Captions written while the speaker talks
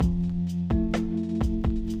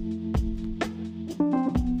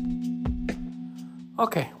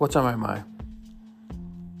Okay, what's on my mind?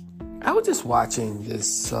 I was just watching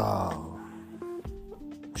this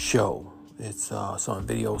show. It's on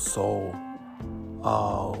Video Soul.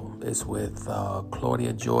 It's with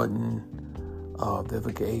Claudia Jordan,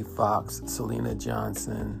 Vivica A. Fox, Selena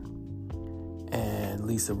Johnson, and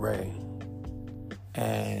Lisa Ray.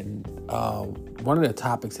 And one of the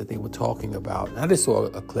topics that they were talking about, and I just saw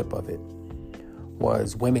a clip of it,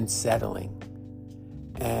 was women settling.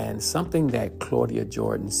 And something that Claudia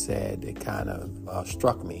Jordan said, it kind of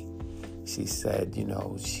struck me. She said,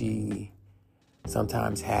 she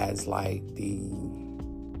sometimes has like the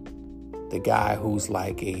guy who's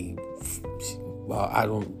like she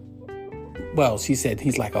said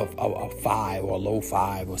he's like a 5 or a low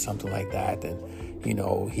 5 or something like that. And,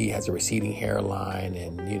 he has a receding hairline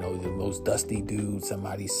and, the most dusty dude,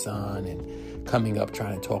 somebody's son, and coming up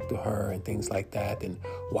trying to talk to her and things like that. And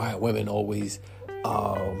why women always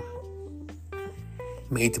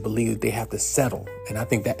made to believe that they have to settle. And I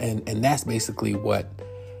think that, and that's basically what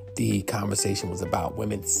the conversation was about,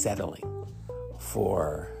 women settling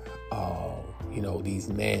for, these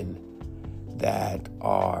men that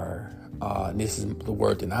are, and this is the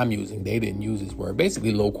word that I'm using, they didn't use this word,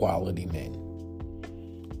 basically low quality men.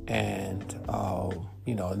 And,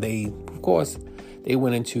 they, of course, they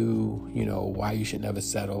went into, why you should never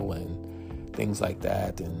settle and things like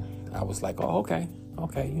that. And I was like, oh, okay,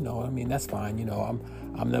 that's fine.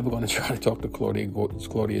 I'm never going to try to talk to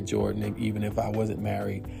Claudia Jordan, even if I wasn't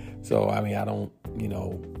married. So, I don't,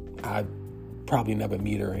 I probably never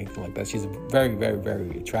meet her or anything like that. She's a very, very, very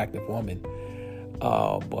attractive woman.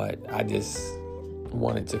 But I just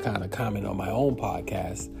wanted to kind of comment on my own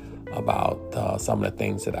podcast about some of the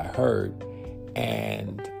things that I heard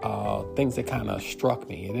and things that kind of struck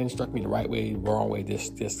me. It didn't struck me the right way, wrong way.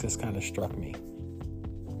 Just kind of struck me.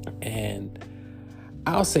 And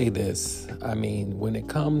I'll say this. When it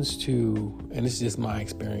comes to, and this is just my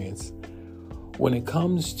experience, when it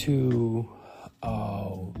comes to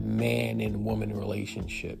man and woman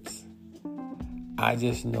relationships, I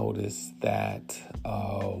just noticed that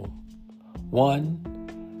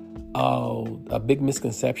a big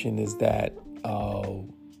misconception is that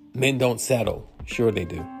men don't settle. Sure they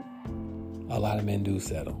do. A lot of men do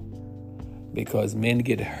settle because men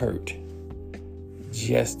get hurt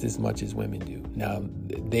just as much as women do. Now,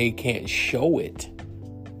 they can't show it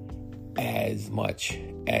as much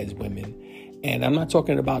as women. And I'm not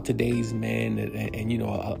talking about today's men. And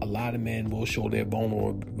a lot of men will show their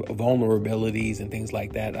vulnerabilities and things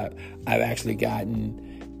like that. I've actually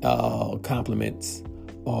gotten compliments,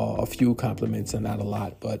 a few compliments, and not a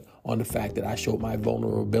lot, but on the fact that I showed my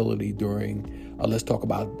vulnerability during, let's talk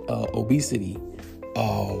about obesity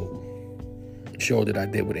show that I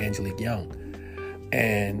did with Angelique Young.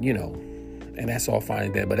 And, and that's all fine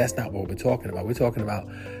and good, but that's not what we're talking about. We're talking about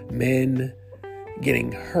men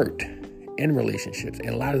getting hurt in relationships, and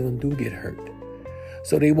a lot of them do get hurt.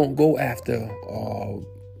 So they won't go after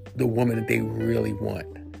the woman that they really want.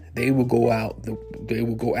 They will go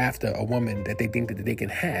after a woman that they think that they can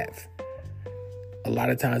have. A lot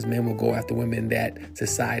of times men will go after women that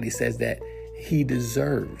society says that he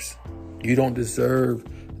deserves. You don't deserve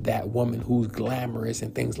that woman who's glamorous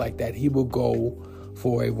and things like that. He will go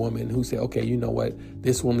for a woman who say, okay, you know what?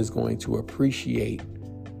 This woman is going to appreciate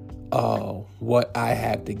what I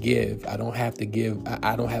have to give. I don't have to give.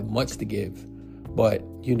 I don't have much to give, but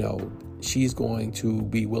she's going to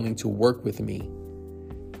be willing to work with me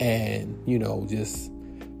and, just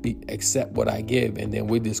accept what I give. And then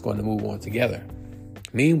we're just going to move on together.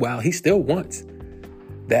 Meanwhile, he still wants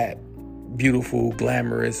that beautiful,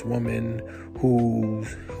 glamorous woman who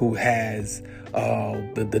has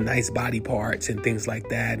the nice body parts and things like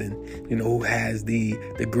that, and who has the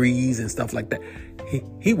degrees and stuff like that.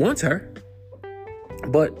 He wants her,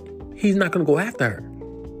 but he's not going to go after her.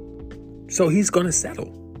 So he's going to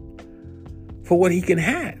settle for what he can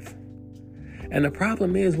have. And the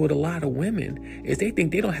problem is with a lot of women is they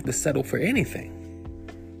think they don't have to settle for anything.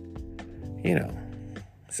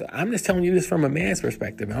 So I'm just telling you this from a man's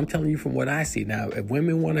perspective. I'm telling you from what I see. Now, if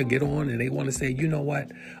women want to get on and they want to say, you know what,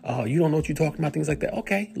 you don't know what you're talking about, things like that.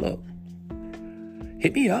 Okay, look,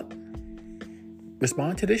 hit me up.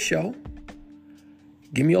 Respond to this show.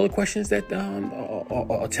 Give me all the questions that,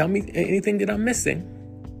 or tell me anything that I'm missing.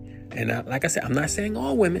 And like I said, I'm not saying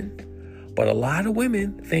all women, but a lot of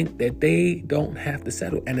women think that they don't have to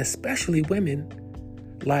settle. And especially women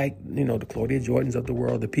like, the Claudia Jordans of the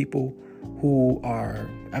world, the people who are,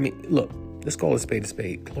 look, let's call a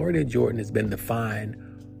spade. Claudia Jordan has been the fine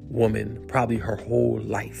woman probably her whole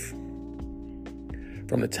life.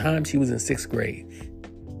 From the time she was in 6th grade,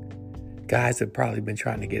 guys have probably been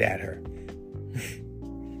trying to get at her.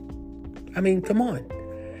 I mean, come on.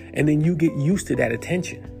 And then you get used to that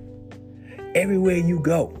attention. Everywhere you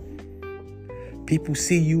go, people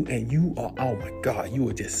see you and you are, oh my God, you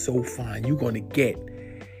are just so fine. You're going to get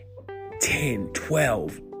 10,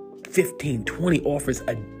 12, 15, 20 offers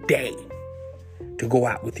a day to go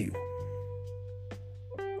out with you.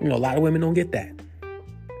 You know, a lot of women don't get that.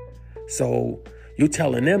 So you're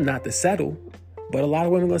telling them not to settle, but a lot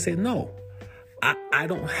of women are going to say, no, I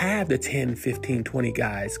don't have the 10, 15, 20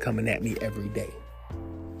 guys coming at me every day.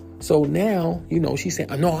 So now, you know, she's saying,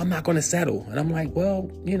 no, I'm not going to settle. And I'm like, well,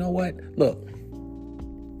 you know what? Look,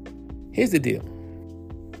 here's the deal.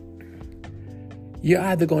 You're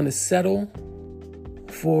either going to settle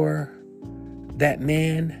for that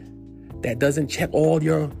man that doesn't check all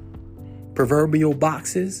your proverbial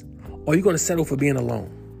boxes, or you're going to settle for being alone.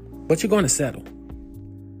 But you're going to settle.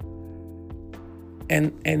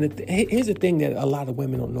 And here's the thing that a lot of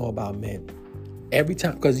women don't know about men. Every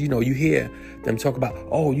time, because, you know, you hear them talk about,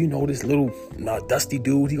 oh, you know, this little dusty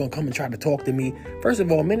dude, he going to come and try to talk to me. First of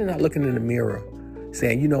all, men are not looking in the mirror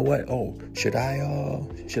saying, you know what? Oh, should I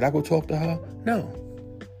go talk to her? No.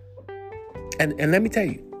 And let me tell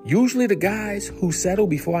you, usually the guys who settle,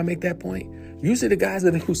 before I make that point, usually the guys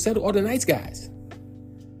who settle are the nice guys.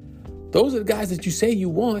 Those are the guys that you say you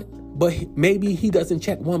want, but maybe he doesn't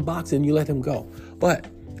check one box and you let him go. But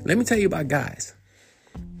let me tell you about guys.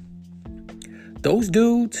 Those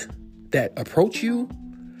dudes that approach you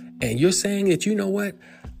and you're saying that, you know what,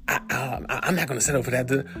 I'm not going to settle for that.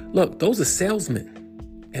 Look, those are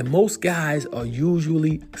salesmen. And most guys are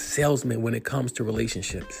usually salesmen when it comes to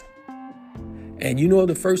relationships. And you know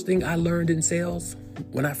the first thing I learned in sales,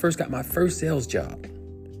 when I first got my first sales job,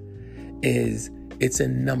 is it's a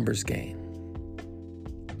numbers game.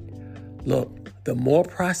 Look, the more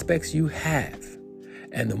prospects you have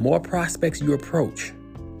and the more prospects you approach,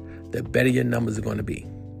 the better your numbers are going to be.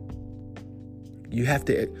 You have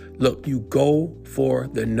to, look, you go for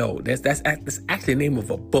the no. That's actually the name of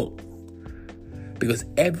a book. Because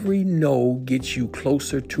every no gets you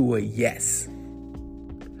closer to a yes.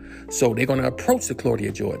 So they're going to approach the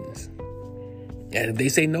Claudia Jordans. And if they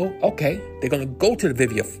say no, okay, they're going to go to the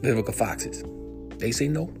Vivica Foxes. They say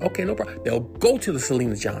no, okay, no problem. They'll go to the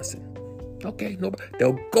Selena Johnson. Okay, no problem.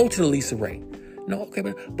 They'll go to the Lisa Ray. No,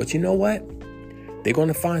 okay, but you know what? They're going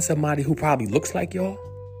to find somebody who probably looks like y'all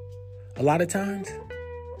a lot of times,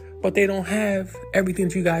 but they don't have everything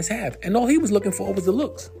that you guys have. And all he was looking for was the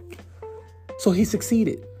looks. So he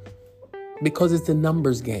succeeded because it's a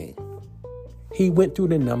numbers game. He went through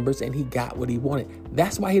the numbers and he got what he wanted.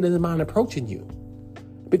 That's why he doesn't mind approaching you.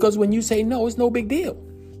 Because when you say no, it's no big deal.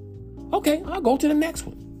 Okay, I'll go to the next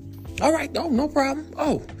one. All right, no problem.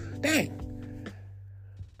 Oh, dang.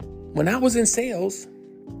 When I was in sales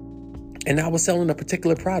and I was selling a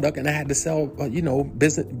particular product and I had to sell,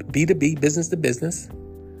 business, B2B, business to business.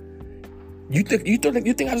 You think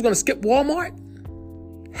I was going to skip Walmart?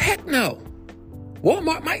 Heck no.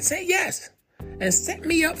 Walmart might say yes and set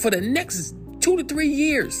me up for the next 2 to 3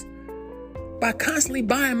 years by constantly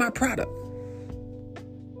buying my product.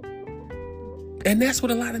 And that's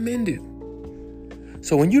what a lot of men do.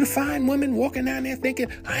 So when you find women walking down there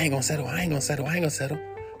thinking, I ain't gonna settle.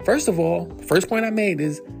 First of all, first point I made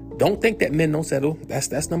is don't think that men don't settle.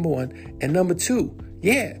 That's number one. And number two,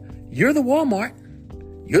 yeah, you're the Walmart.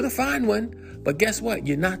 You're the fine one. But guess what?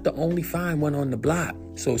 You're not the only fine one on the block.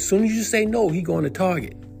 So as soon as you say no, he's going to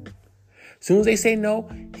Target. As soon as they say no,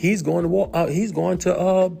 he's going to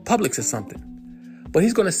Publix or something. But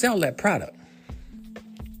he's going to sell that product.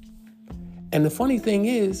 And the funny thing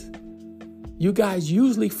is, you guys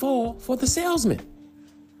usually fall for the salesman.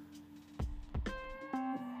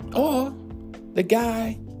 Or the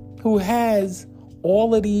guy who has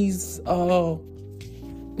all of these,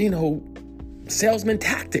 salesman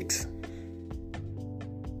tactics.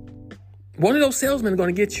 One of those salesmen are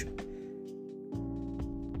going to get you.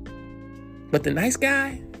 But the nice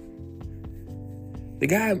guy, the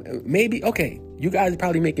guy, maybe, okay, you guys are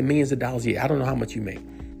probably making millions of dollars a year. I don't know how much you make.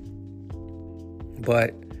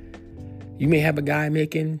 But you may have a guy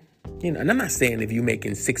making, and I'm not saying if you're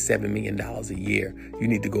making $6-7 million a year, you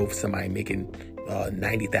need to go for somebody making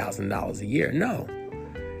 $90,000 a year. No.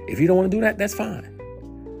 If you don't want to do that, that's fine.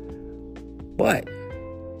 But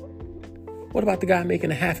what about the guy making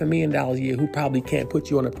 $500,000 a year who probably can't put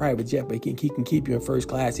you on a private jet, but he can keep you in first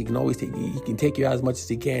class. He can always take you out as much as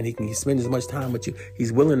he can. He can spend as much time with you.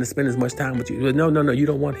 He's willing to spend as much time with you. No, you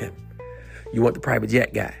don't want him. You want the private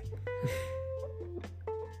jet guy.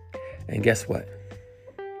 And guess what?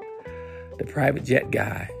 The private jet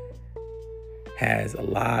guy has a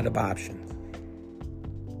lot of options.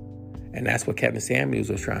 And that's what Kevin Samuels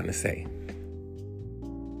was trying to say.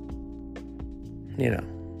 You know,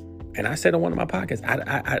 and I said on one of my podcasts,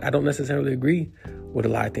 I don't necessarily agree with a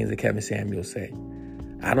lot of things that Kevin Samuels said.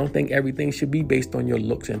 I don't think everything should be based on your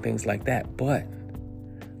looks and things like that. But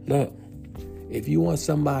look, if you want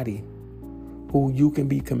somebody who you can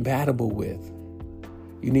be compatible with,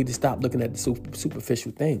 you need to stop looking at the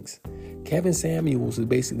superficial things. Kevin Samuels is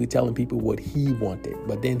basically telling people what he wanted,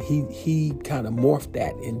 but then he kind of morphed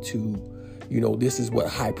that into, this is what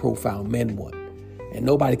high profile men want. And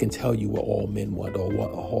nobody can tell you what all men want or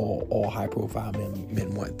what all high profile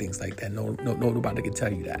men want, things like that. No, nobody can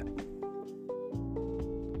tell you that.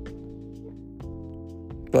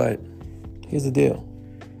 But here's the deal.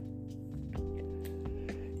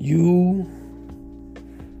 You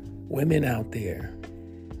women out there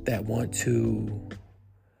that want to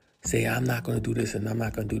say, I'm not going to do this and I'm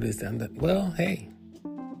not going to do this. Well, hey,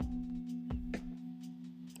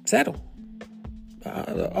 settle.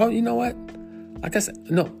 You know what? Like I said,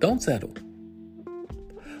 no, don't settle.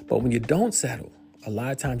 But when you don't settle, a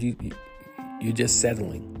lot of times you're just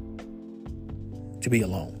settling to be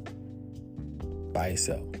alone by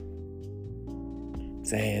yourself.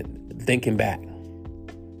 Thinking back,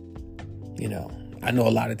 I know a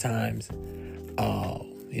lot of times,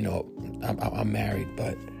 I'm married,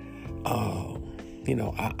 but, I'll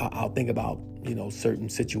think about, certain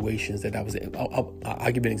situations that I was in.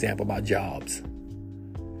 I'll give you an example about jobs.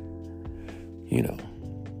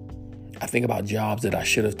 I think about jobs that I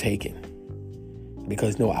should have taken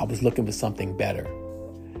because, I was looking for something better,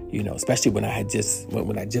 especially when I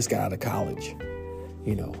just got out of college.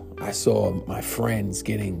 I saw my friends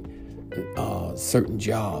getting certain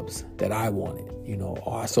jobs that I wanted,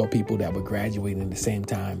 or I saw people that were graduating at the same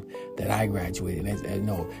time that I graduated,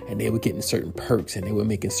 and they were getting certain perks and they were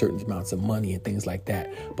making certain amounts of money and things like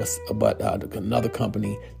that. But another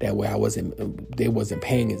company they wasn't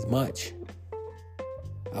paying as much.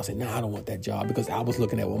 I was saying, I don't want that job because I was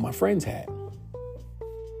looking at what my friends had.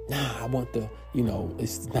 I want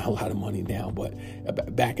it's not a lot of money now, but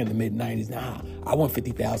back in the mid 90s, I want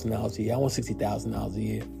 $50,000 a year. I want $60,000 a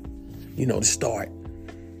year, to start,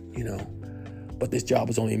 but this job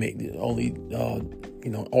was only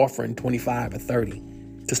offering 25 or 30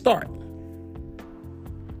 to start.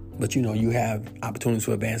 But, you have opportunities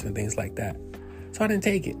for advancement, things like that. So I didn't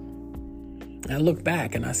take it. And I look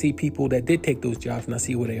back and I see people that did take those jobs and I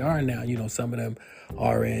see where they are now. Some of them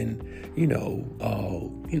are in,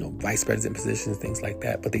 vice president positions, things like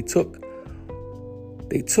that. But they took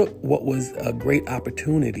what was a great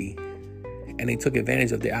opportunity and they took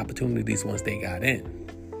advantage of the opportunities once they got in.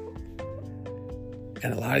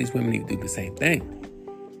 And a lot of these women need to do the same thing.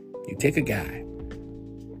 You take a guy,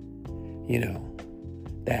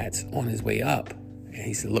 that's on his way up. And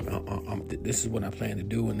he said, look, this is what I plan to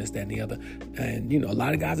do and this, that, and the other. And, a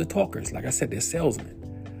lot of guys are talkers. Like I said, they're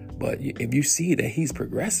salesmen. But if you see that he's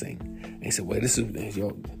progressing, and he said, well, this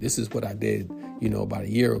is what I did, about a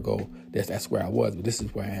year ago. That's where I was, but this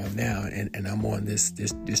is where I am now. And I'm on this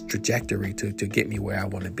trajectory to get me where I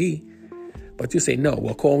want to be. But you say, no,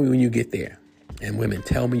 well, call me when you get there. And women,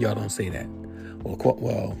 tell me y'all don't say that.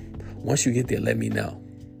 Well, once you get there, let me know.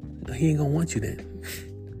 No, he ain't going to want you then.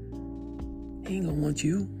 He ain't gonna want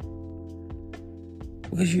you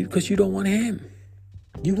because you don't want him.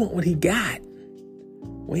 You want what he got.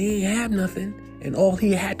 Well, he ain't have nothing, and all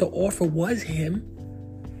he had to offer was him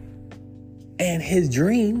and his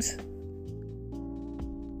dreams.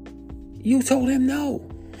 You told him no.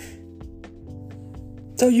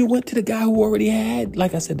 So you went to the guy who already had,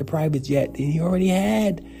 like I said, the private jet, and he already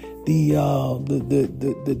had the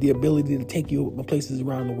ability to take you places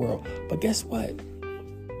around the world. But guess what?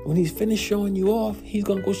 When he's finished showing you off, he's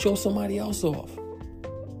going to go show somebody else off.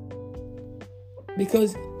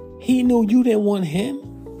 Because he knew you didn't want him.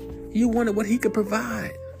 You wanted what he could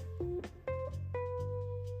provide.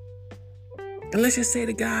 And let's just say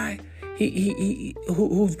the guy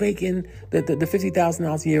who's making the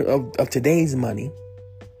 $50,000 a year of today's money,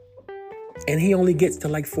 and he only gets to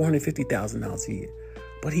like $450,000 a year.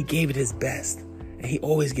 But he gave it his best. And he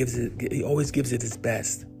always gives it his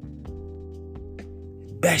best.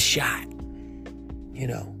 Best shot.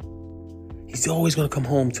 He's always going to come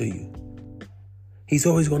home to you. He's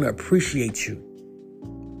always going to appreciate you.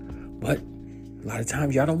 But a lot of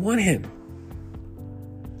times y'all don't want him.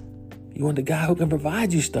 You want the guy who can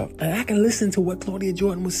provide you stuff. And I can listen to what Claudia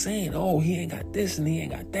Jordan was saying. Oh, he ain't got this and he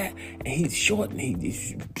ain't got that. And he's short and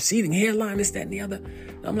he's receding hairline, this, that, and the other.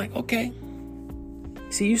 And I'm like, okay.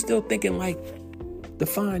 See, you still thinking like the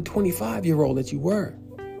fine 25-year-old that you were.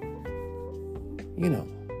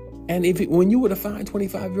 And when you were the fine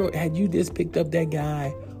 25-year-old, had you just picked up that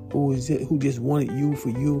guy who just wanted you for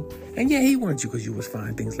you. And yeah, he wanted you because you was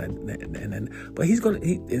fine, things like that, and but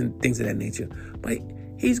and things of that nature. But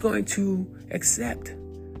he's going to accept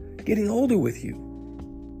getting older with you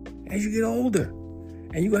as you get older,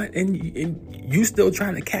 and you still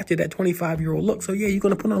trying to capture that 25-year-old look. So yeah, you're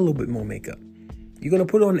gonna put on a little bit more makeup. You're gonna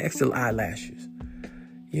put on extra eyelashes.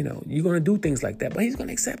 You're gonna do things like that. But he's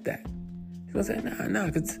gonna accept that. He's gonna say, nah,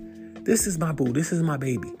 because this is my boo. This is my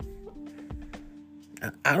baby.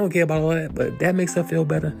 I don't care about all that, but if that makes her feel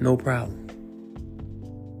better, no problem.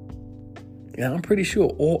 And I'm pretty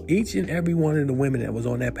sure each and every one of the women that was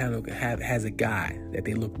on that panel has a guy that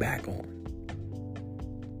they look back on.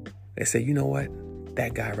 They say, you know what?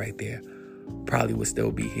 That guy right there probably would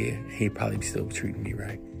still be here. He'd probably be still treating me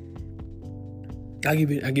right. I'll give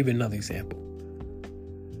you another example.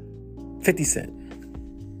 50 Cent.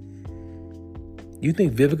 You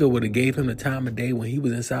think Vivica would have gave him the time of day when he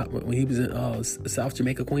was in South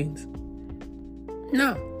Jamaica, Queens?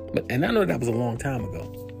 No. And I know that was a long time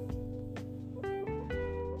ago.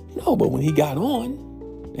 No, but when he got on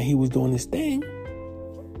and he was doing his thing,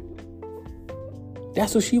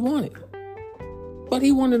 that's what she wanted. But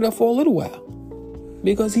he wanted her for a little while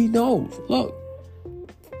because he knows, look,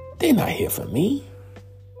 they're not here for me.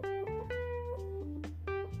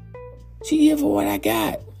 She here for what I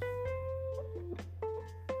got.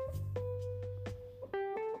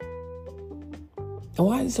 And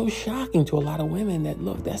why is it so shocking to a lot of women that,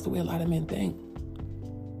 look, that's the way a lot of men think?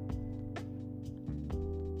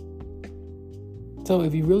 So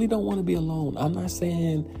if you really don't want to be alone, I'm not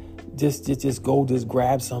saying just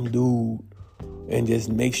grab some dude and just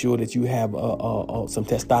make sure that you have some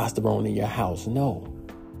testosterone in your house. No.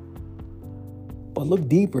 But look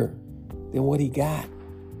deeper than what he got.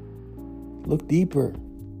 Look deeper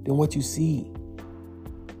than what you see.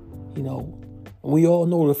 We all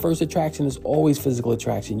know the first attraction is always physical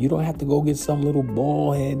attraction. You don't have to go get some little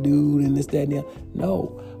bald head dude and this, that, and that.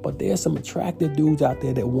 No. But there's some attractive dudes out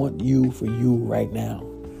there that want you for you right now.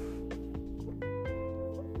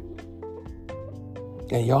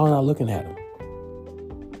 And y'all not looking at them.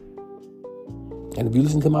 And if you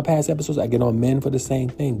listen to my past episodes, I get on men for the same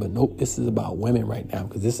thing. But nope, this is about women right now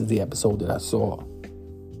because this is the episode that I saw.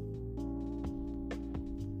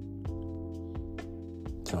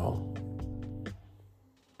 So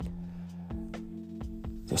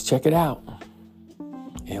just check it out.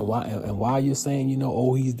 And while you're saying,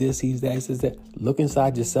 he's this, he's that, he's that, look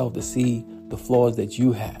inside yourself to see the flaws that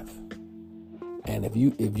you have. And if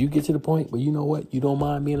you get to the point where you know what, you don't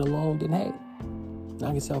mind being alone, then hey,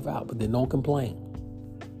 knock yourself out. But then don't complain.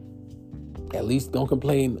 At least don't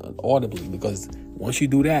complain audibly, because once you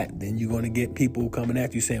do that, then you're going to get people coming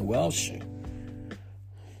at you saying, well, shit,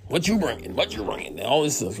 what you bringing? All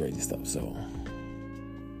this crazy stuff. So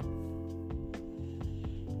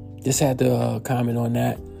just had to comment on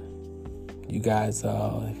that. You guys,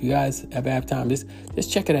 if you guys ever have time, just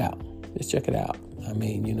check it out. Just check it out. I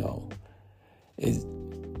mean, it's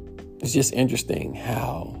just interesting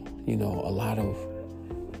how, a lot of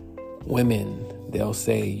women, they'll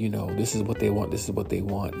say, this is what they want, this is what they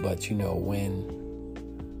want. But,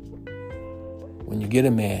 when you get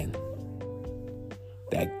a man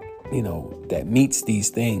that, that meets these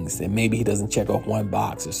things, and maybe he doesn't check off one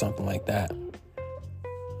box or something like that,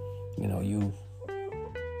 you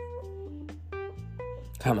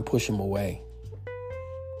kind of push him away.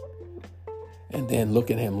 And then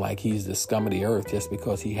look at him like he's the scum of the earth just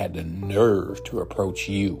because he had the nerve to approach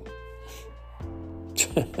you.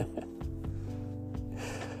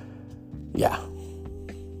 Yeah.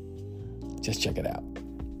 Just check it out.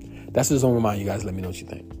 That's what's on my mind, you guys. Let me know what you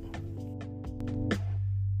think.